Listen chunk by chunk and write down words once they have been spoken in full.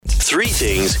3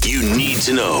 things you need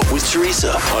to know with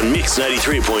Teresa on Mix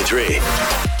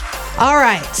 93.3. All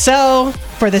right, so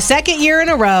for the second year in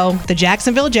a row, the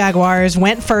Jacksonville Jaguars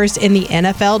went first in the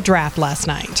NFL draft last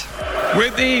night.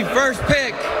 With the first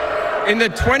pick in the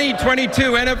 2022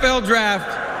 NFL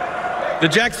draft, the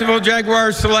Jacksonville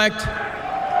Jaguars select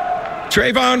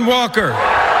Trayvon Walker,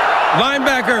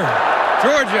 linebacker,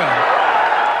 Georgia.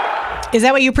 Is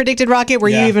that what you predicted, Rocket? Were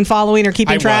you even following or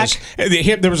keeping track?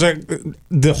 There was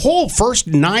the whole first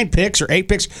 9 picks or 8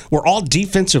 picks were all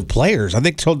defensive players. I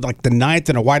think till like the 9th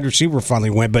and a wide receiver finally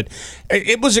went, but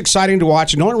it was exciting to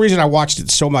watch. And the only reason I watched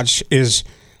it so much is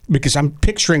because I'm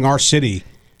picturing our city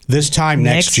this time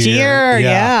next year.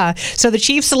 Yeah. So the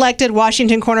Chiefs selected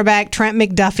Washington cornerback Trent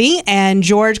McDuffie and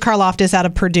George Karlaftis out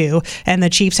of Purdue. And the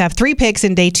Chiefs have 3 picks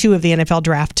in day 2 of the NFL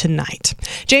draft tonight.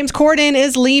 James Corden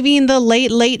is leaving the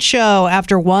Late Late Show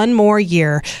after one more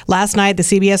year. Last night, the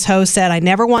CBS host said, "I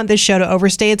never want this show to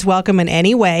overstay its welcome in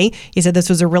any way." He said this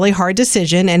was a really hard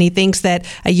decision, and he thinks that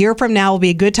a year from now will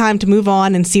be a good time to move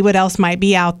on and see what else might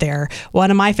be out there.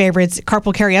 One of my favorites,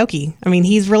 Carpool Karaoke. I mean,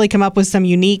 he's really come up with some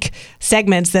unique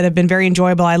segments that have been very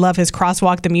enjoyable. I love his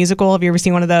Crosswalk the Musical. Have you ever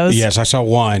seen one of those? Yes, I saw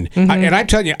one. Mm-hmm. And I'm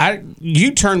telling you,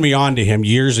 you turned me on to him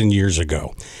years and years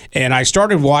ago. And I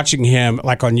started watching him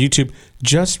like on YouTube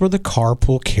just for the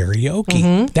Carpool Karaoke.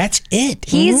 Mm-hmm. That's it.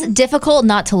 He's difficult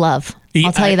not to love.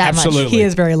 I'll tell you that absolutely. much. He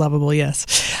is very lovable, yes.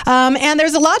 And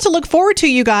there's a lot to look forward to,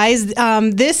 you guys.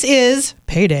 This is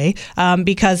payday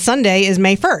because Sunday is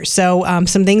May 1st. So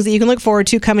some things that you can look forward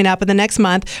to coming up in the next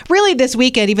month. Really this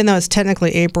weekend, even though it's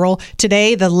technically April,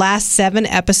 today the last 7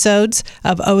 episodes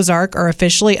of Ozark are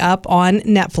officially up on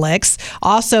Netflix.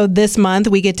 Also this month,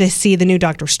 we get to see the new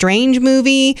Doctor Strange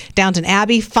movie, Downton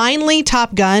Abbey, finally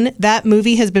Top Gun. That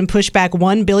movie has been pushed back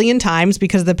 1 billion times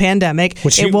because of the pandemic.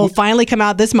 It will finally come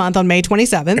out this month on May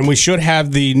 27th. And we should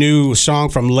have the new song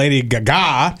from Lady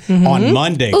Gaga on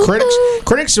Monday.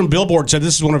 Critics from Billboard said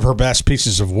this is one of her best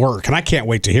pieces of work, and I can't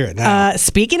wait to hear it now.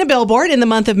 Speaking of Billboard, in the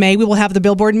month of May, we will have the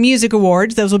Billboard Music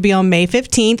Awards. Those will be on May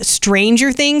 15th.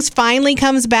 Stranger Things finally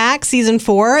comes back, season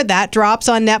 4. That drops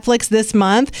on Netflix this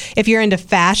month. If you're into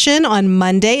fashion, on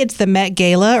Monday, it's the Met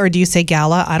Gala, or do you say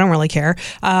gala? I don't really care.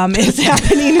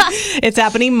 It's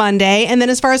happening Monday. And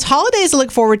then as far as holidays to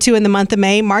look forward to in the month of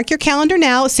May, mark your calendar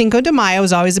now. Cinco de Mayo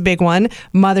is always a big one.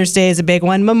 Mother's Day is a big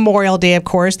one. Memorial Day, of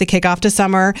course, the kickoff to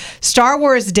summer. Star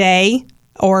Wars Day,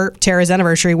 or Tara's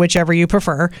anniversary, whichever you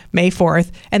prefer, May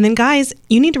 4th. And then, guys,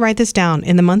 you need to write this down.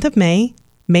 In the month of May,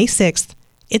 May 6th,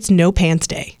 it's No Pants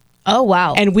Day. Oh,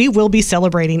 wow. And we will be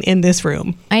celebrating in this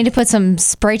room. I need to put some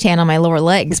spray tan on my lower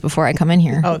legs before I come in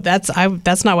here. Oh, that's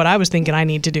not what I was thinking I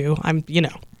need to do. I'm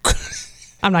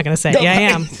not going to say it. Yeah, I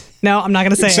am. No, I'm not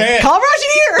going to say it. Call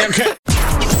Rajani here.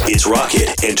 It's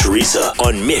Rocket and Teresa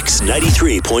on Mix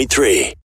 93.3.